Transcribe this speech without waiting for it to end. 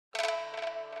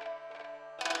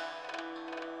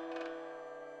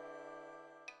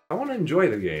want to enjoy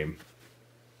the game.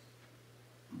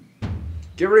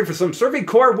 Get ready for some Survey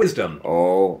Core Wisdom.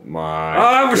 Oh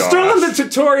my we're still in the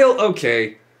tutorial?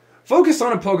 Okay. Focus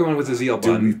on a Pokemon with a Zeal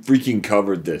button. Dude, we freaking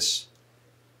covered this.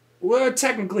 Well,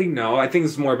 technically, no. I think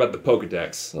it's more about the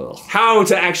Pokedex. Ugh. How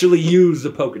to actually use the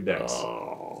Pokedex.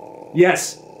 Oh.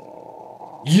 Yes.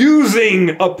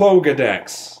 Using a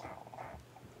Pokedex.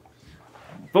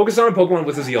 Focus on a Pokemon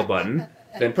with a Zeal button,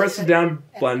 then press the down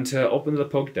button to open the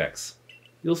Pokedex.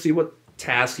 You'll see what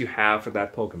task you have for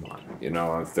that Pokemon. You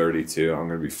know, I'm 32. I'm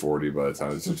going to be 40 by the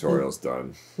time the tutorial's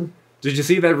done. Did you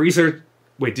see that research...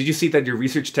 Wait, did you see that your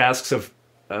research tasks of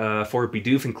for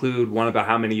Bidoof include one about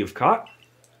how many you've caught?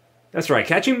 That's right.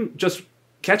 Catching just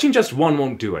one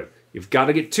won't do it. You've got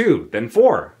to get 2, then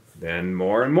 4, then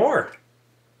more and more.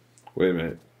 Wait a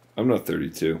minute. I'm not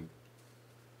 32.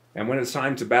 And when it's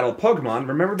time to battle Pokemon,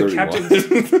 remember the 31.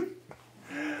 captain.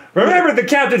 Remember the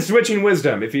captain's switching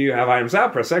wisdom. If you have items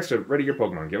out, press X to ready your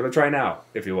Pokemon. Give it a try now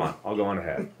if you want. I'll go on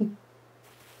ahead.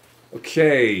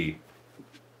 Okay.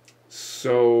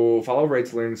 So follow right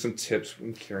to learn some tips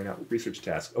when carrying out research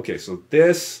tasks. Okay, so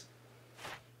this.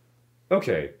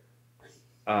 Okay.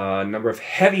 Number of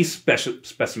heavy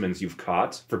specimens you've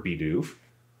caught for Bidoof.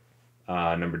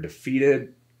 Number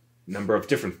defeated. Number of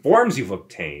different forms you've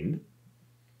obtained.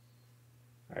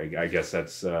 I guess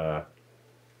that's...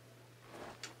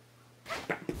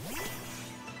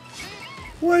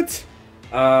 What?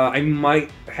 I might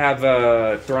have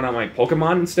thrown out my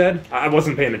Pokemon instead. I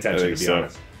wasn't paying attention, to be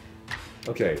honest.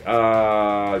 Okay,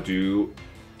 do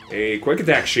a quick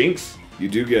attack, Shinx. You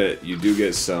do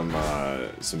get some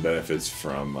benefits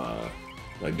from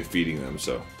like defeating them.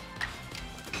 So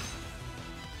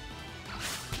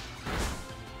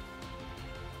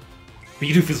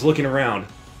Bidoof is looking around.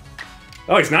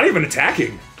 Oh, he's not even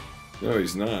attacking. no,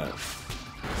 he's not.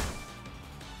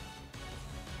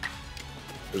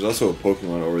 There's also a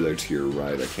Pokemon over there to your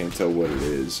right. I can't tell what it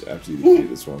is after you defeat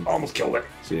this one. Almost killed it.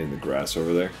 See it in the grass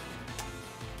over there?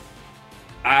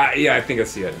 Yeah, I think I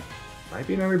see it. Might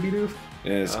be another Bidoof.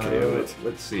 Yeah, it's KO it.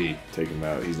 Let's see. Take him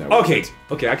out. He's not. Okay,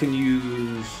 okay, I can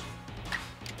use.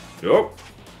 Nope.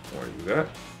 I want to use that.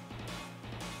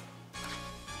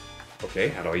 Okay,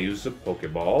 how do I use the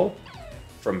Pokeball?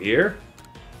 From here?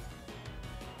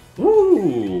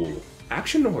 Ooh,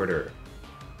 action order.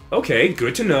 Okay,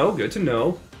 good to know, good to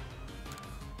know.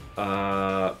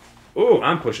 Oh,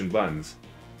 I'm pushing buttons.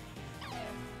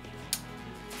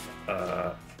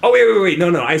 Oh, wait,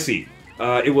 no, I see.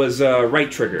 It was right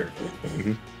trigger.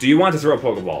 Do you want to throw a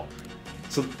Pokeball?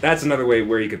 So that's another way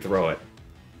where you could throw it,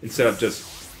 instead of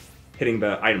just hitting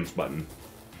the items button.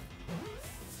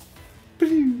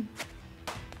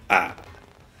 Ah,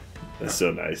 that's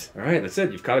so nice. Alright, that's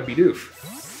it. You've caught a Bidoof.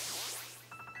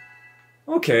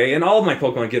 Okay, and all of my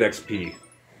Pokemon get XP.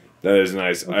 That is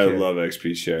nice. Okay. I love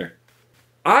XP share.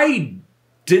 I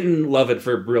didn't love it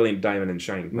for Brilliant Diamond and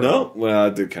Shining Pearl. No? Well, I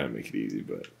did kind of make it easy,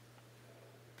 but...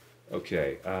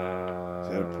 Okay, Is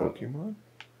that a Pokemon?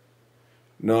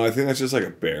 No, I think that's just like a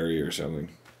berry or something.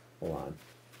 Hold on.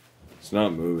 It's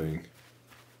not moving.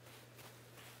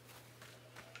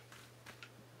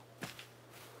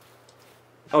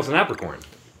 Oh, it's an apricorn.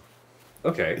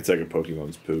 Okay. It's like a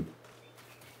Pokemon's poop.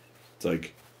 It's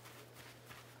like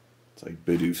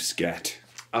Bidoof scat.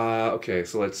 Okay,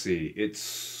 so let's see.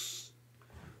 It's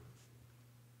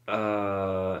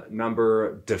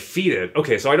number defeated.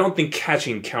 Okay, so I don't think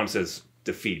catching counts as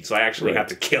defeat, so I actually have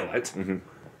to kill it.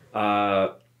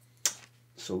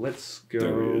 So let's go.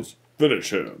 There he is.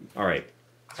 Finish him. All right.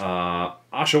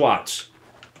 Oshawott.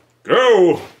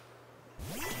 Go!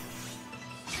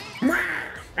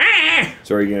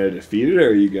 So are you gonna defeat it, or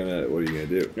are you gonna? What are you gonna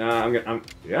do?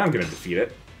 I'm gonna defeat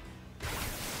it.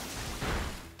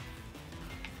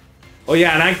 Oh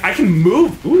yeah, and I can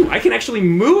move. Ooh, I can actually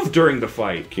move during the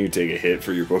fight. Can you take a hit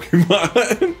for your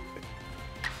Pokemon?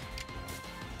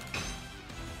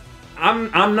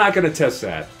 I'm not gonna test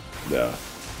that. No.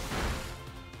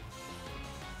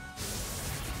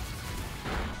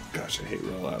 Gosh, I hate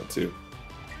rollout too.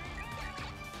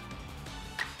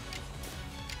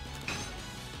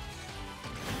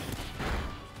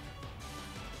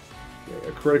 Okay,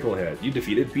 a critical hit. You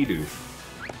defeated Bidoof.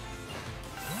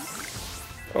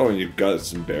 Oh, and you got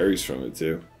some berries from it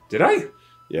too. Did I?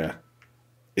 Yeah.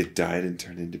 It died and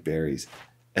turned into berries,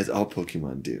 as all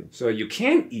Pokemon do. So you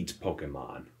can eat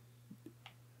Pokemon.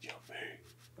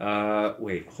 Yummy.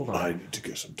 Wait, hold on. I need to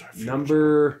get some time.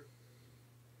 Number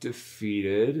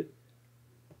defeated.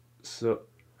 So,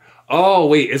 oh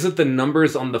wait, is it the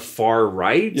numbers on the far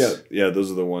right? Yeah, those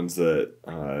are the ones that.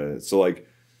 So like,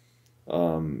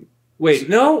 Wait,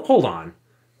 no, hold on,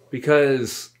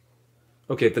 because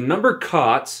okay, the number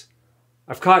caught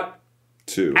I've caught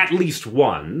 2. at least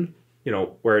one, you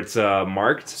know, where it's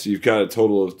marked. So you've got a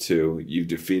total of 2. You've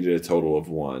defeated a total of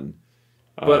 1.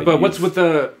 But what's with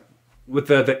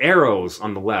the arrows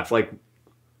on the left? Like,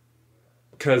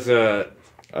 because I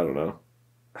don't know.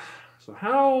 So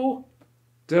how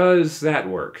does that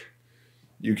work?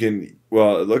 You can.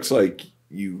 Well, it looks like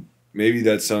you. Maybe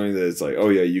that's something that it's like, oh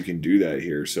yeah, you can do that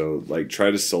here. So like, try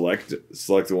to select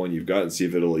the one you've got and see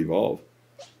if it'll evolve.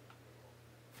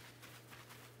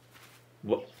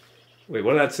 What? Wait,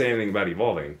 what did that say anything about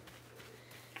evolving?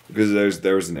 Because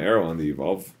there was an arrow on the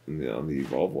evolve on the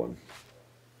evolve one.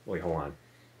 Wait, hold on.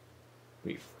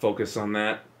 Let me focus on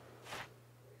that.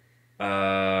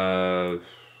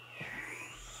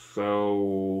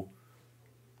 So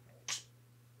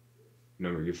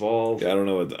number evolve. Yeah, I don't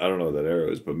know what that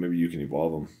arrow is, but maybe you can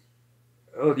evolve them.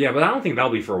 Oh yeah, but I don't think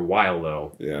that'll be for a while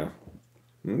though. Yeah,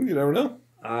 you never know.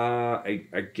 I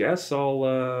guess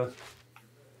I'll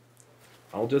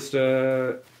just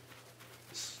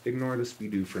ignore the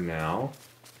Speedo for now.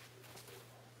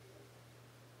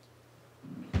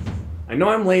 I know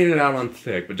I'm laying it out on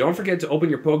thick, but don't forget to open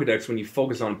your Pokedex when you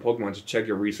focus on Pokemon to check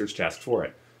your research task for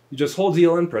it. You just hold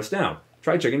ZL and press down.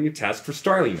 Try checking your task for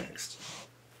Starly next.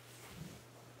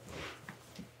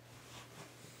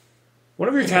 One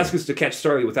of your tasks is to catch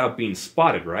Starly without being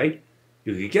spotted, right?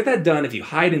 You can get that done if you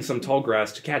hide in some tall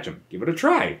grass to catch him. Give it a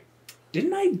try.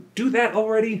 Didn't I do that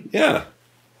already? Yeah.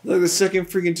 Like the second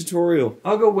freaking tutorial.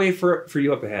 I'll go wait for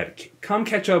you up ahead. Come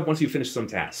catch up once you finish some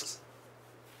tasks.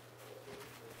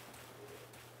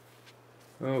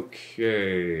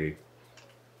 Okay.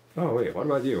 Oh, wait, what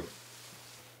about you?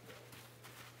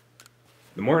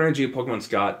 The more energy a Pokemon's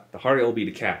got, the harder it'll be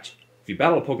to catch. If you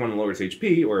battle a Pokemon that lowers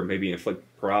HP, or maybe inflict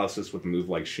paralysis with a move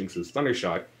like Shinx's Thunder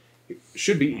Shock, it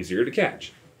should be easier to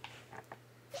catch.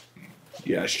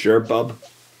 Yeah, sure, bub.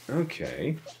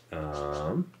 Okay.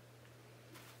 But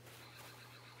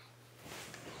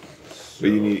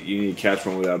you need to catch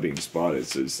one without being spotted,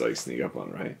 so just like sneak up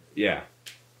on, right? Yeah.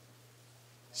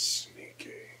 Sneaky.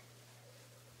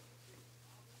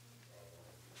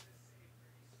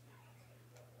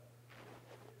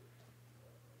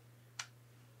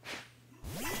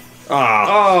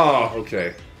 Ah. Oh,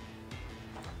 okay.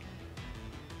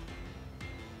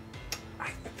 I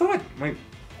thought my...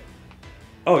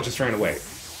 Oh, it just ran away.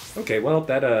 Okay, well,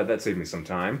 that saved me some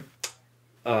time.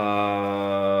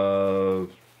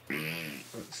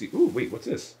 Let's see. Ooh, wait, what's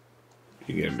this?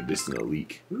 You get a medicinal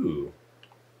leak. Ooh.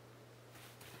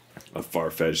 A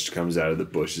Farfetch'd comes out of the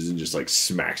bushes and just like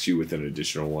smacks you with an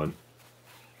additional one.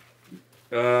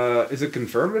 Is it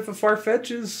confirmed if a Farfetch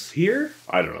is here?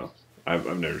 I don't know.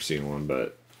 I've never seen one,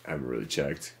 but I haven't really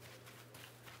checked.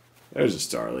 There's a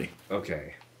Starly.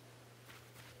 Okay.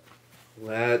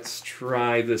 Let's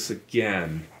try this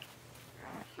again.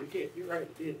 You're right.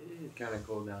 It is kind of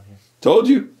cold down here. Told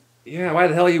you. Yeah, why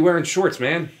the hell are you wearing shorts,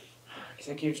 man?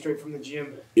 Because I came straight from the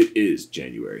gym. It is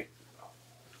January.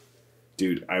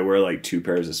 Dude, I wear like 2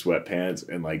 pairs of sweatpants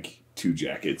and like 2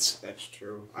 jackets. That's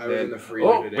true. I was in the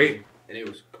freezer today. Wait. And it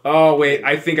was cold. Oh, wait,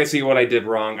 I think I see what I did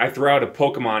wrong. I threw out a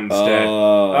Pokemon instead.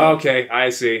 Okay, I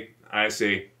see.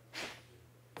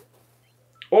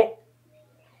 Oh!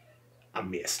 I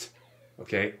missed.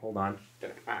 Okay, hold on.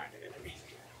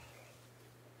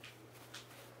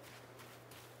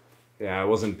 Yeah, I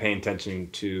wasn't paying attention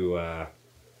to,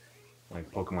 like,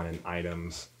 Pokemon and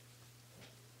items.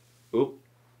 Oop.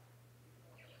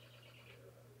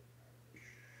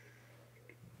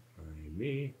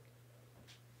 Me.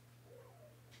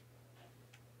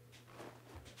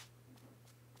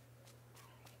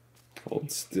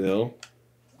 Hold still.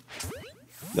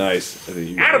 Nice. I think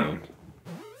you Got him.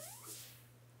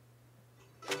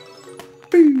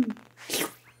 Boom.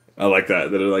 I like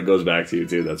that. That it like goes back to you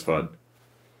too. That's fun.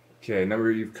 Okay,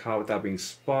 number you've caught without being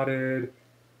spotted.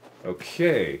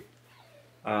 Okay.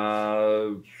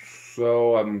 So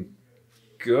I'm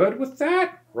good with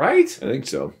that, right? I think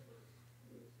so.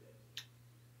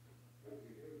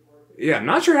 Yeah, I'm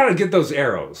not sure how to get those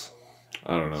arrows.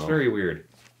 I don't know. It's very weird.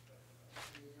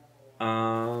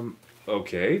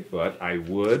 Okay, but I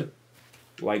would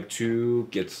like to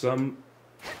get some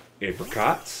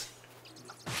apricots.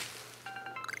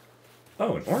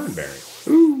 Oh, an orange berry.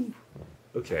 Ooh.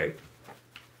 Okay.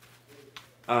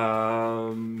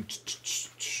 All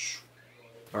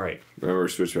right. Remember,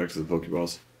 switch back to the Poké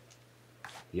Balls.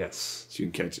 Yes. So you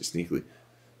can catch it sneakily.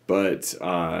 But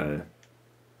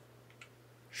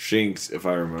Shinx, if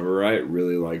I remember right,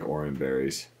 really like orange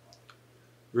berries.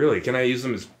 Really? Can I use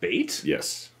them as bait?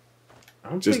 Yes. I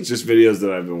don't Just think... just videos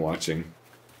that I've been watching.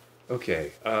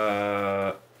 Okay.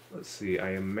 Let's see.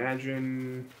 I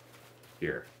imagine...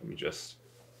 Here, let me just...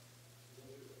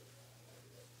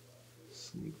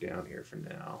 sneak down here for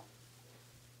now.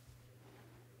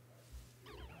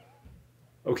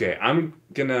 Okay, I'm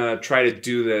gonna try to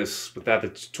do this without the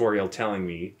tutorial telling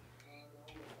me.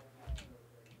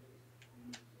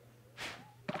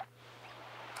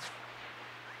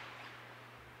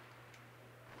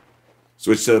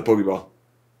 Switch to the Pokeball.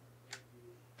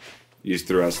 You just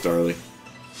threw out Starly.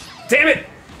 Damn it!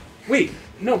 Wait,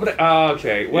 no, but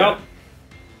okay. Well,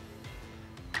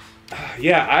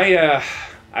 yeah,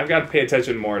 I've got to pay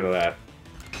attention more to that.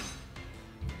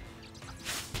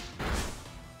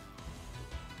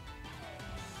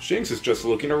 Shinx is just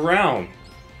looking around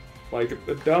like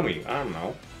a dummy. I don't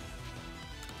know.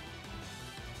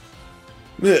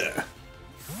 Yeah.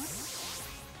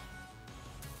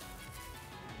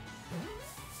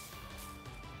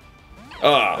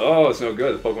 Oh, it's no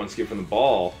good. The Pokemon skipping the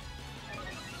ball.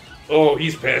 Oh,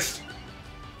 he's pissed.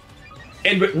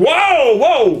 And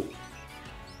whoa!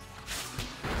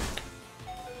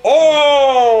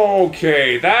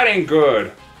 Okay, that ain't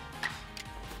good.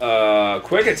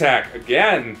 Quick attack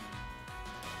again.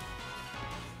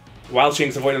 Wild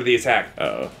Shinx avoided the attack.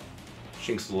 Uh-oh.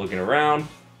 Shinx is looking around.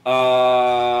 Run?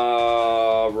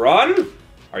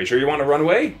 Are you sure you want to run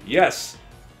away? Yes.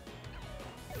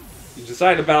 You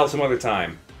decide to battle some other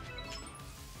time.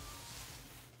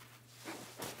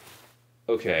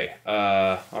 Okay,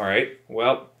 alright.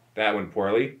 Well, that went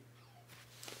poorly.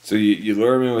 So you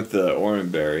lure him in with the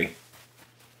Orange Berry.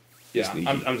 Yeah,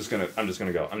 I'm just gonna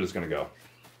go.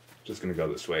 Just gonna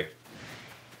go this way.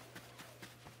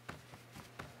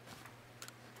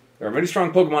 There are many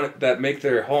strong Pokemon that make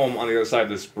their home on the other side of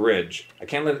this bridge. I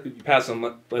can't let you pass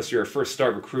unless you're a first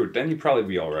star recruit. Then you'd probably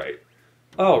be alright.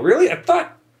 Oh, really? I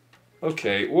thought...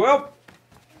 Okay, well...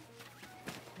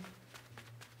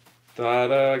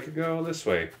 Thought I could go this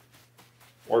way.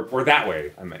 Or that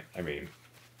way, I mean.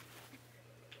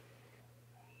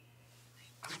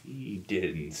 He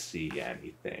didn't see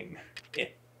anything.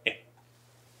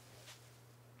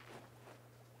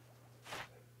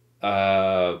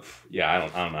 Yeah, I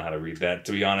don't know how to read that,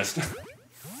 to be honest.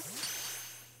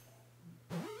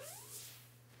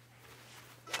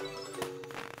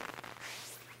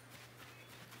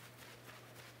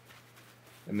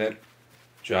 And then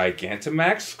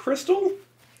Gigantamax Crystal?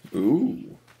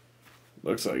 Ooh.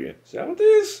 Looks like it. Is that what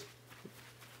this is?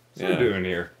 What's Yeah. it doing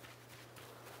here?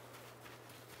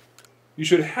 You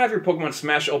should have your Pokemon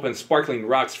smash open sparkling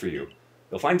rocks for you.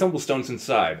 You'll find tumblestones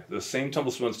inside. The same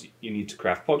tumblestones you need to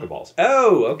craft Pokeballs.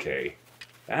 Oh, okay.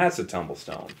 That's a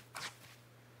tumblestone.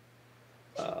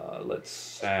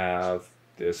 Let's have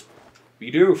this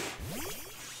Bidoof.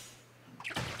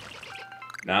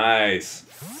 Nice.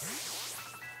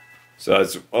 So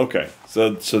that's okay. So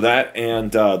that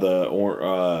and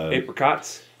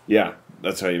Apricots? yeah,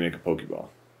 that's how you make a Pokeball.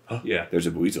 Yeah. There's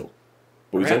a Weasel.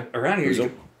 Weasel? Around here,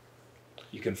 Weasel?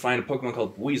 you can find a Pokemon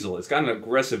called Weasel. It's got an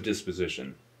aggressive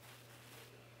disposition.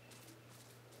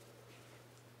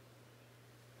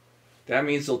 That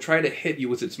means they'll try to hit you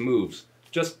with its moves,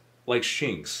 just like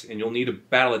Shinx, and you'll need to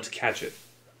battle it to catch it.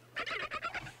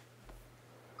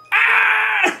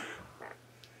 Ah!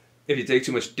 If you take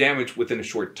too much damage within a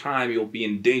short time, you'll be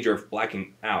in danger of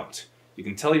blacking out. You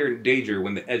can tell you're in danger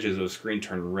when the edges of a screen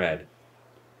turn red.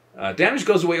 Damage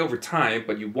goes away over time,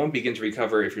 but you won't begin to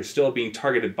recover if you're still being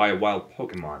targeted by a wild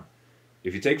Pokemon.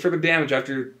 If you take further damage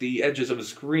after the edges of a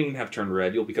screen have turned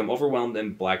red, you'll become overwhelmed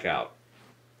and black out.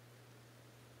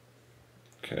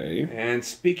 Okay. And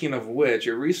speaking of which,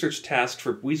 your research task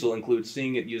for Weasel includes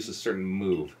seeing it use a certain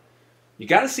move. You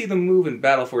gotta see the move in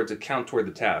battle for it to count toward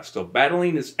the task, so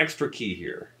battling is extra key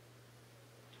here.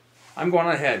 I'm going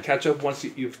ahead. Catch up once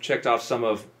you've checked off some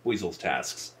of Weasel's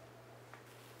tasks.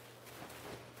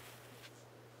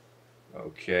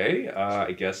 Okay,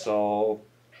 I guess I'll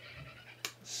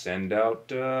send out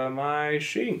my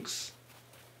Shinx.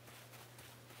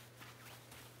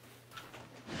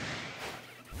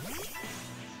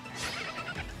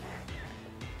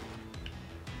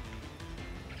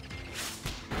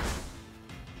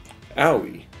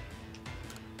 Owie.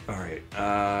 Alright,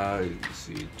 let's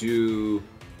see,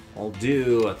 I'll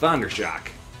do a Thunder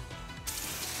Shock.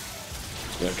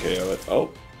 It's gonna KO it.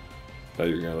 Oh. Thought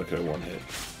you were gonna look at a one hit.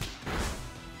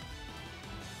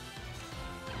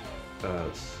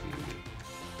 Let's see.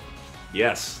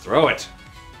 Yes, throw it!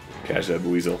 Catch that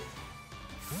Weasel.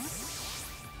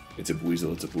 It's a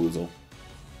Weasel, it's a Weasel.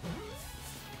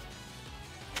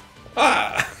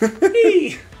 Ah!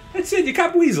 Hey! That's it, you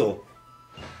caught Weasel!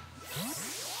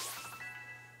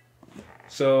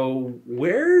 So,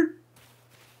 where...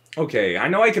 Okay, I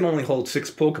know I can only hold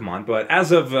 6 Pokemon, but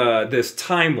as of this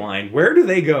timeline, where do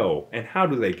they go? And how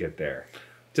do they get there?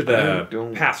 To the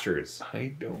pastures.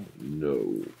 I don't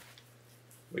know.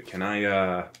 Wait, can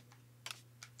I,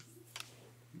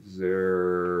 is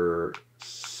there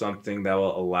something that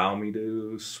will allow me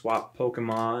to swap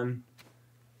Pokemon?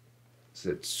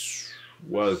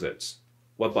 What is it?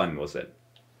 What button was it?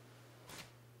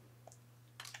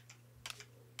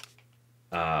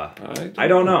 I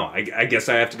don't know. I guess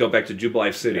I have to go back to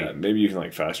Jubilife City. Yeah, maybe you can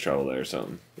like fast travel there or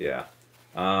something. Yeah.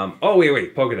 Oh,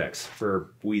 wait. Pokedex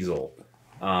for Weasel.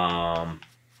 Times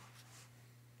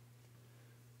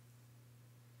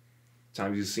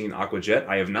you've seen Aqua Jet?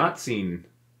 I have not seen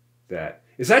that.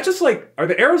 Is that just like... Are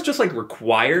the arrows just like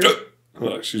required? Oh,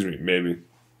 excuse me. Maybe.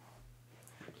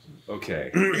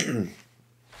 Okay.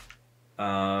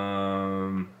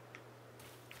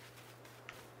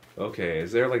 Okay,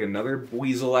 is there like another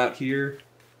Weasel out here?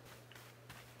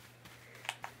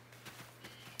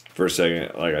 For a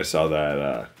second, like I saw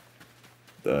that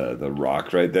the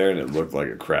rock right there, and it looked like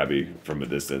a Krabby from a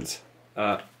distance.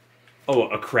 Oh,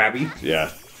 a Krabby?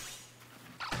 Yeah.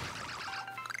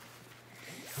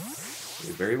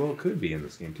 It very well could be in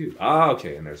this game too. Ah,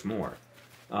 okay, and there's more.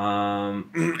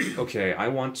 Okay, I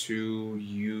want to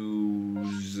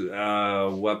use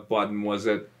what button was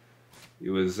it? It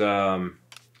was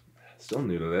still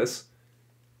new to this.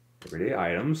 Everyday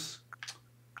items.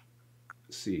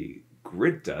 Let's see,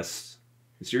 Grid Dust.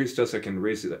 Mysterious dust that can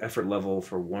raise the effort level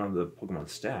for one of the Pokemon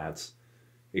stats.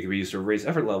 It can be used to raise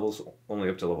effort levels only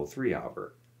up to level 3,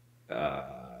 however.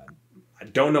 I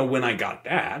don't know when I got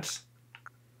that.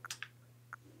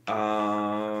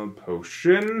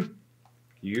 Potion.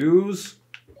 Use.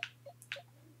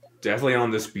 Definitely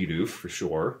on this Bidoof, for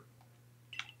sure.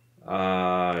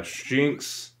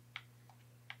 Shinx.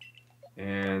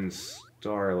 And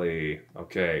Starly.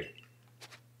 Okay.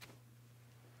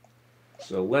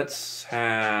 So let's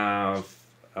have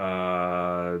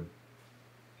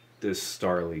this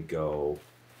Starly go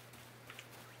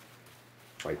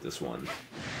fight this one.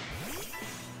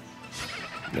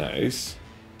 Nice.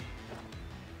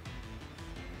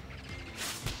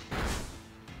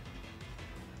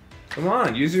 Come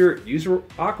on, use your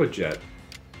Aqua Jet.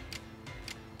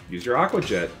 Use your Aqua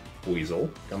Jet, Weasel.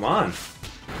 Come on.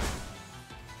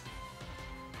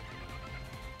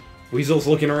 Weasel's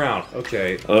looking around.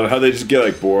 Okay. I love how they just get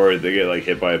like bored. They get like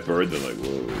hit by a bird. They're like,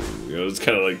 whoa. You know, it's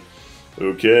kind of like,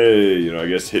 okay, you know, I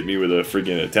guess hit me with a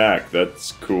freaking attack.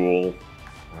 That's cool.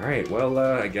 All right. Well,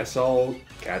 I guess I'll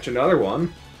catch another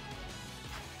one.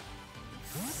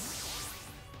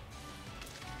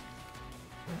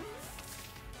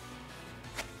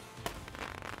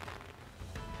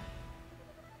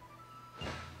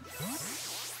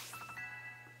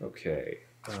 Okay.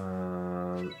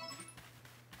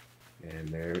 And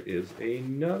there is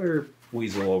another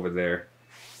Weasel over there.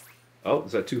 Oh,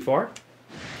 is that too far?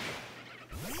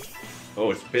 Oh,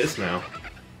 it's pissed now.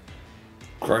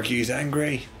 Crunky's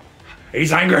angry.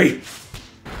 He's angry!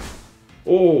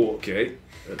 Oh, okay.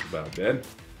 That's about dead.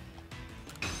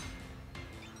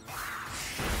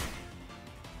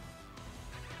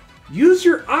 Use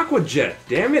your Aqua Jet,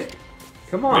 damn it!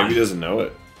 Come on. Maybe he doesn't know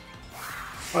it.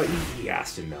 Oh, he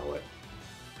has to know it.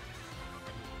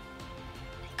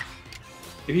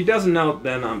 If he doesn't know,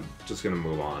 then I'm just gonna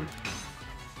move on.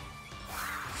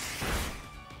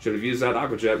 Should have used that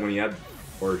Aqua Jet when he had,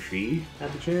 or she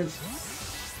had the chance.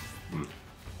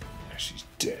 She's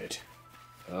dead.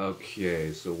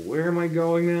 Okay, so where am I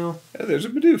going now? Yeah, there's a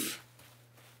Bidoof.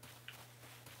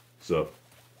 So,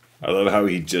 I love how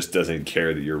he just doesn't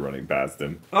care that you're running past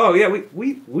him. oh yeah,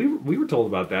 we were told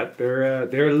about that.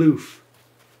 They're aloof,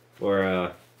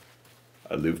 or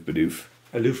Aloof Bidoof.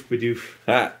 aloof Bidoof.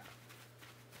 Ha!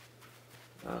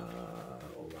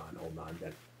 Hold on.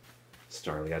 That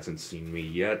Starly hasn't seen me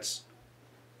yet.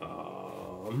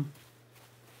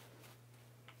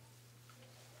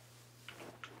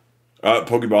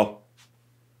 Pokeball.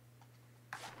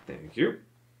 Thank you.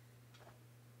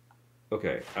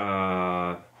 Okay.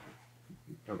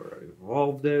 Number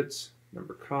evolved it.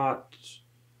 Number caught.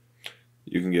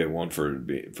 You can get one for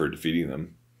defeating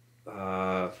them.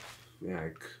 Yeah,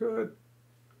 I could.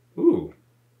 Ooh.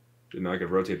 Didn't know I could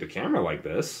rotate the camera like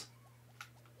this.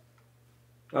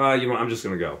 You know what? I'm just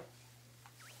gonna go.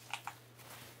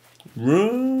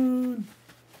 Run!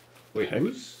 Wait,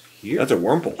 who's here? That's a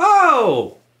Wurmple.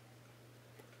 Oh!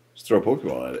 Just throw a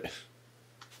Pokeball at it.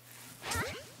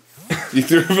 You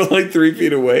threw it from like 3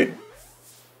 feet away?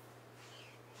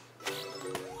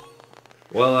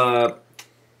 Well,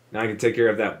 now I can take care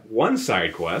of that one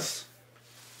side quest.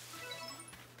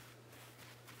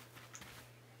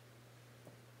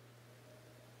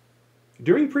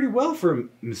 Doing pretty well for a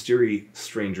mysterious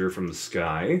stranger from the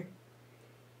sky.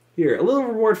 Here, a little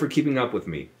reward for keeping up with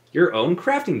me. Your own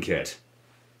crafting kit.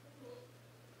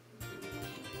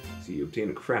 So you obtain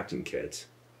a crafting kit.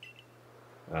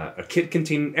 A kit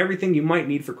containing everything you might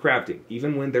need for crafting,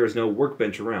 even when there is no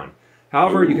workbench around.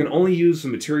 However, you can only use the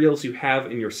materials you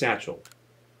have in your satchel.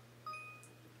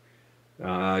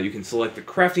 You can select the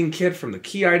crafting kit from the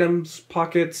key items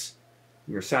pockets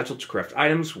in your satchel to craft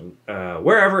items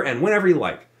wherever and whenever you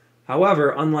like.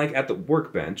 However, unlike at the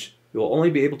workbench, you will only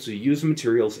be able to use the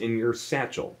materials in your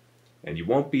satchel, and you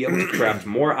won't be able to craft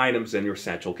more items than your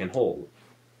satchel can hold.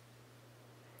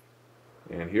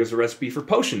 And here's a recipe for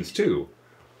potions, too.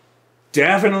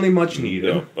 Definitely much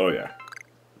needed. Oh, yeah.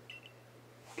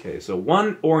 Okay, so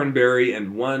 1 oranberry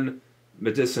and 1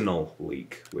 medicinal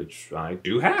leek, which I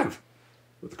do have.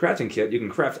 With the crafting kit, you can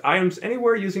craft items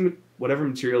anywhere using whatever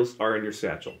materials are in your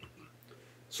satchel.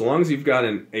 So long as you've got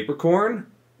an apricorn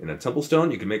and a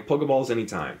templestone, you can make Poké Balls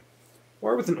anytime.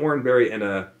 Or with an oranberry and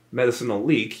a medicinal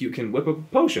leek, you can whip up a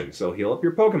potion, so heal up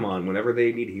your Pokemon whenever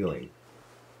they need healing.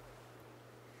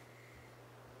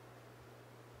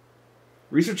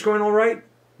 Research going all right?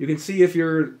 You can see if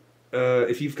you've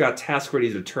got tasks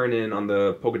ready to turn in on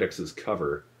the Pokédex's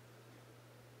cover.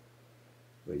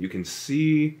 But you can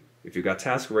see if you've got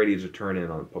tasks ready to turn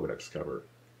in on the Pokédex cover.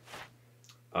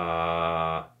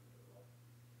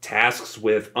 Tasks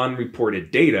with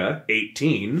unreported data,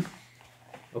 18.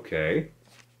 Okay.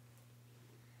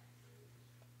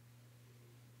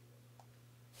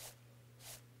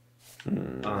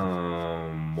 What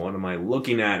am I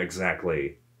looking at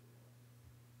exactly?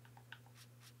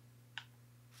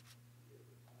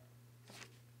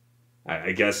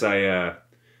 I guess I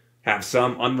have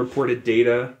some unreported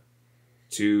data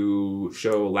to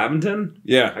show Laventon.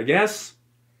 Yeah. I guess.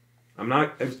 I'm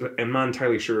not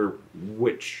entirely sure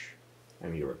which I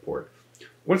need to report.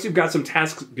 Once you've got some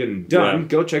tasks getting done,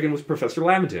 go check in with Professor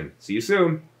Laventon. See you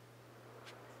soon.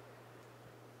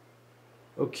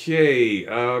 Okay,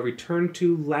 return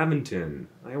to Laventon.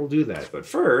 I will do that, but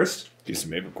first... Get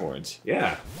some apricorns.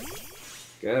 Yeah.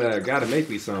 Gotta make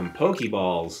me some Poké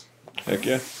Balls. Heck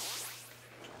yeah.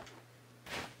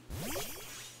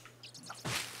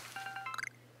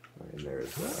 And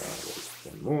there's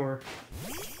one more.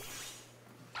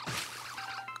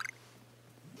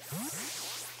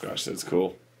 Gosh, that's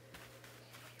cool.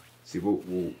 See, we'll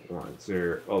is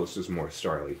there... Oh, it's just more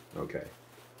Starly. Okay.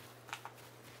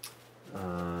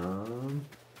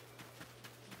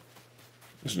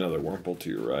 There's another Wurmple to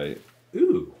your right.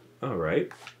 Ooh, all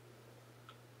right.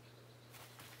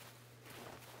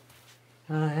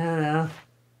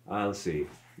 Let's see.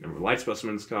 Number of light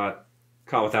specimens caught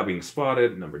without being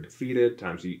spotted. Number defeated.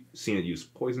 Times you seen it use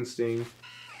poison sting.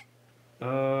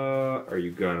 Are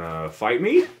you gonna fight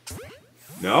me?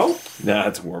 No? Nah,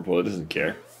 it's a Wurmple. It doesn't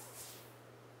care.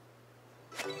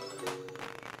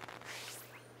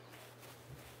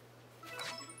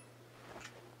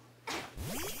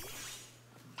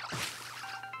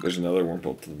 There's another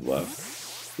Wurmple to the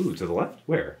left. Ooh, to the left?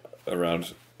 Where?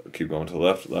 Around. Keep going to the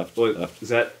left, left, What, left. is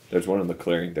that... There's one in the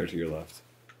clearing there to your left.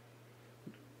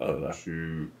 Other left.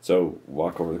 Shoot. So,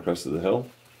 walk over the crest of the hill.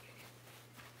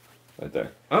 Right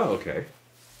there. Oh, okay.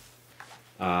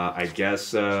 I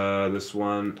guess this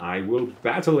one, I will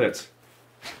battle it.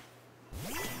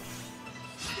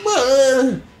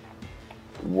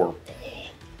 Wurmple.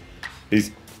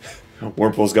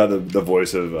 Wurmple's got the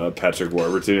voice of Patrick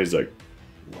Warburton. He's like,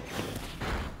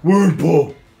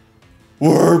 Wurmple!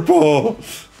 Wurmple!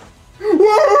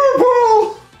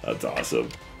 Wurmple! That's awesome.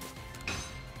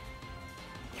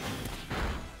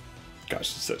 Gosh,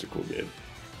 it's such a cool game.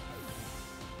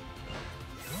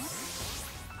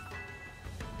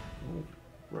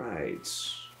 Right.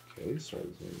 Okay,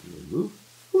 start this move.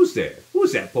 Who's there?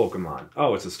 Who's that Pokemon?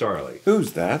 Oh, it's a Starly.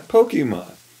 Who's that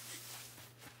Pokemon?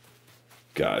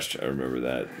 Gosh, I remember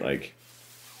that. Like,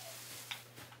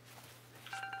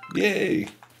 yay!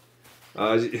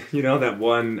 You know that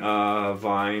one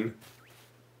vine?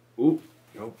 Oop!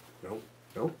 Nope! Nope!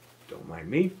 Nope! Don't mind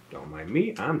me! Don't mind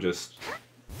me! I'm just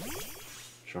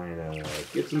trying to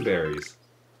get some berries.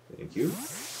 Thank you.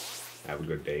 Have a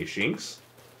good day, Shinx.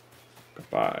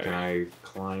 Goodbye. Can I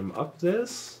climb up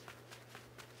this?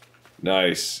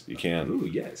 Nice, you can. Ooh,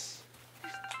 yes.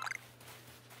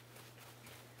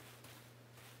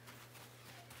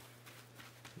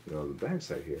 Go on the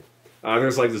backside here.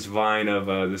 There's like this vine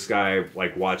of this guy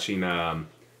like watching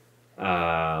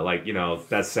like, you know,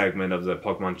 that segment of the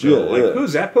Pokemon show. Yeah, like, yeah.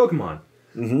 who's that Pokemon?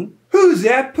 Mm-hmm. Who's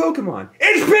that Pokemon?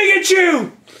 It's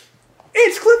Pikachu!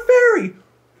 It's Clefairy!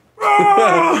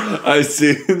 Ah! I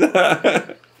see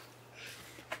that.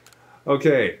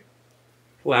 Okay.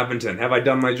 Laventon, have I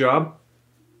done my job?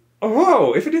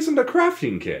 Oh, if it isn't a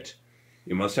crafting kit.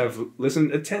 You must have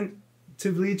listened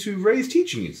attentively to Ray's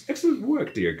teachings. Excellent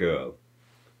work, dear girl.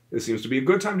 This seems to be a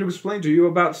good time to explain to you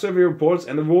about survey reports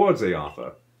and the rewards they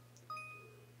offer.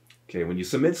 Okay, when you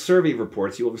submit survey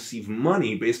reports, you will receive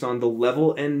money based on the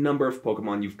level and number of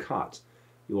Pokemon you've caught.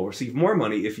 You will receive more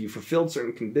money if you fulfilled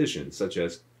certain conditions, such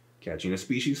as catching a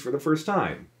species for the first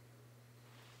time.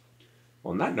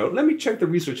 On that note, let me check the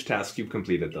research tasks you've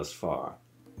completed thus far.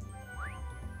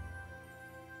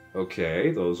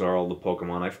 Okay, those are all the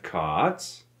Pokemon I've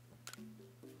caught.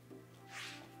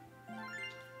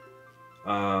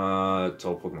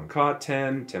 Total Pokemon caught,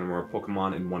 10. 10 or more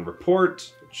Pokemon in one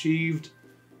report. Achieved.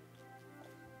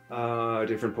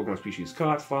 Different Pokemon species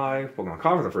caught, 5. Pokemon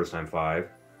caught for the first time, 5.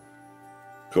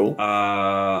 Cool.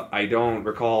 I don't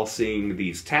recall seeing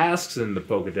these tasks in the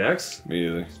Pokedex. Me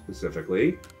either.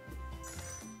 Specifically.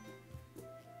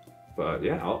 But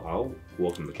yeah, I'll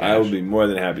welcome the cash. I will be more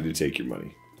than happy to take your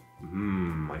money.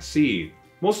 I see.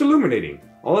 Most illuminating.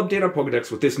 I'll update our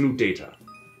Pokedex with this new data.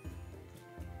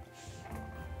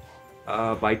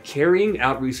 By carrying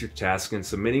out research tasks and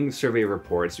submitting survey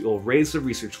reports, you'll raise the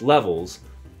research levels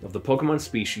of the Pokemon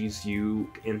species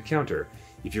you encounter.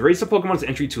 If you raise the Pokemon's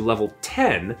entry to level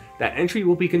 10, that entry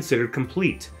will be considered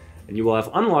complete, and you will have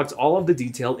unlocked all of the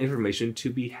detailed information to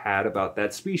be had about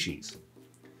that species.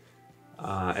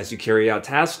 As you carry out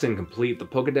tasks and complete the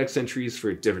Pokedex entries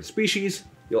for different species,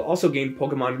 you'll also gain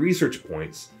Pokemon research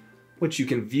points, which you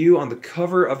can view on the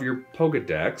cover of your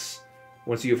Pokedex.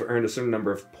 Once you've earned a certain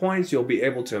number of points, you'll be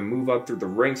able to move up through the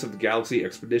ranks of the Galaxy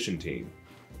Expedition Team.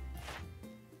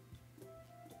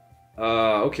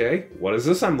 Okay. What is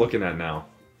this I'm looking at now?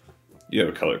 You have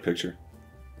a color picture.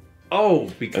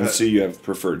 Oh, because... And see you have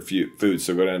preferred food,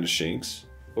 so go down to Shinx.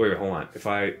 Wait, hold on. If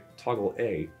I toggle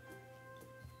A...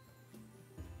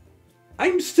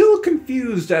 I'm still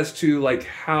confused as to, like,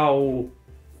 how...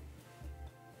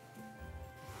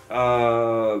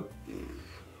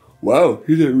 Wow,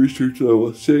 he's at research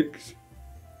level 6.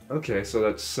 Okay, so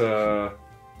that's,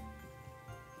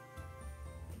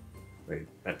 Wait,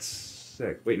 that's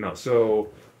 6. Wait, no, so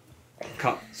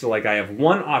like, I have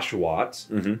one Oshawott,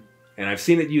 and I've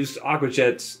seen it used Aqua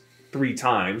Jets 3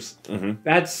 times.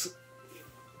 That's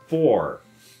 4,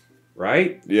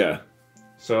 right? Yeah.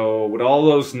 So, would all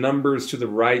those numbers to the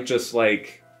right just,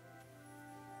 like,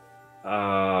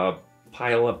 pile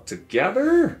up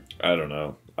together? I don't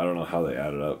know. I don't know how they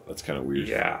add it up. That's kind of weird.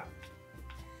 Yeah.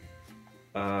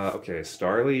 Okay,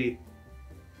 Starly.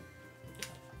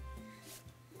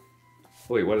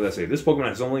 Wait, what did I say? This Pokemon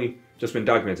has only just been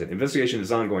documented. Investigation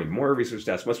is ongoing. More research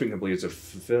tasks must be completed to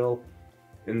fulfill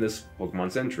in this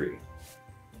Pokemon's entry.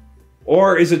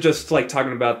 Or is it just, like,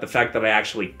 talking about the fact that I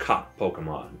actually caught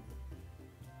Pokemon?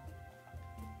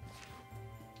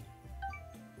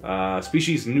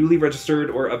 Species newly registered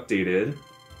or updated.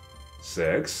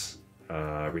 6.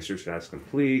 Research task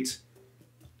complete.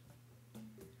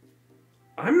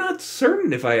 I'm not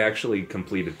certain if I actually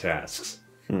completed tasks.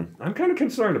 I'm kind of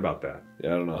concerned about that.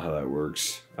 Yeah, I don't know how that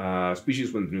works.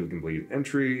 Species with newly completed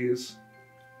entries.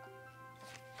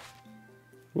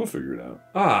 We'll figure it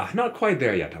out. Not quite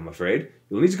there yet, I'm afraid.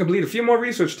 You'll need to complete a few more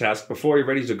research tasks before you're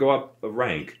ready to go up a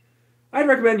rank. I'd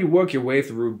recommend you work your way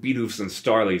through Bidoof's and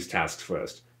Starly's tasks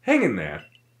first. Hang in there.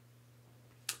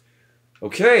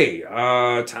 Okay,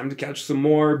 time to catch some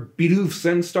more Bidoofs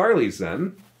and Starlies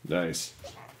then. Nice.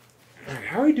 Alright,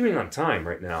 how are we doing on time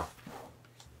right now?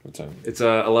 What time? It's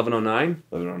 11:09.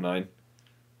 11:09.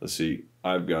 Let's see.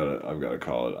 I've gotta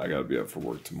call it. I gotta be up for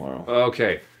work tomorrow.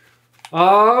 Okay.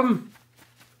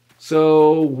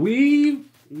 So we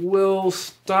will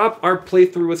stop our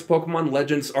playthrough with Pokemon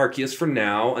Legends Arceus for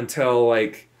now until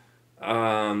we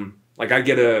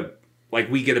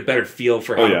get a better feel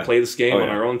for how to play this game on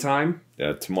our own time.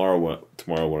 Yeah, tomorrow when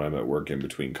I'm at work in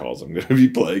between calls, I'm gonna be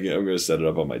playing it. I'm gonna set it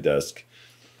up on my desk.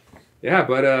 Yeah,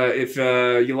 but if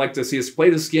you'd like to see us play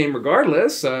this game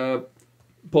regardless,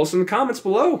 post in the comments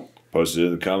below. Post it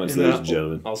in the comments, ladies and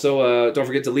gentlemen. Also, don't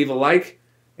forget to leave a like,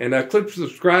 and click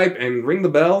subscribe, and ring the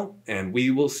bell, and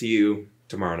we will see you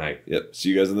tomorrow night. Yep, see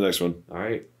you guys in the next one. All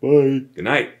right. Bye. Good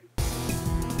night.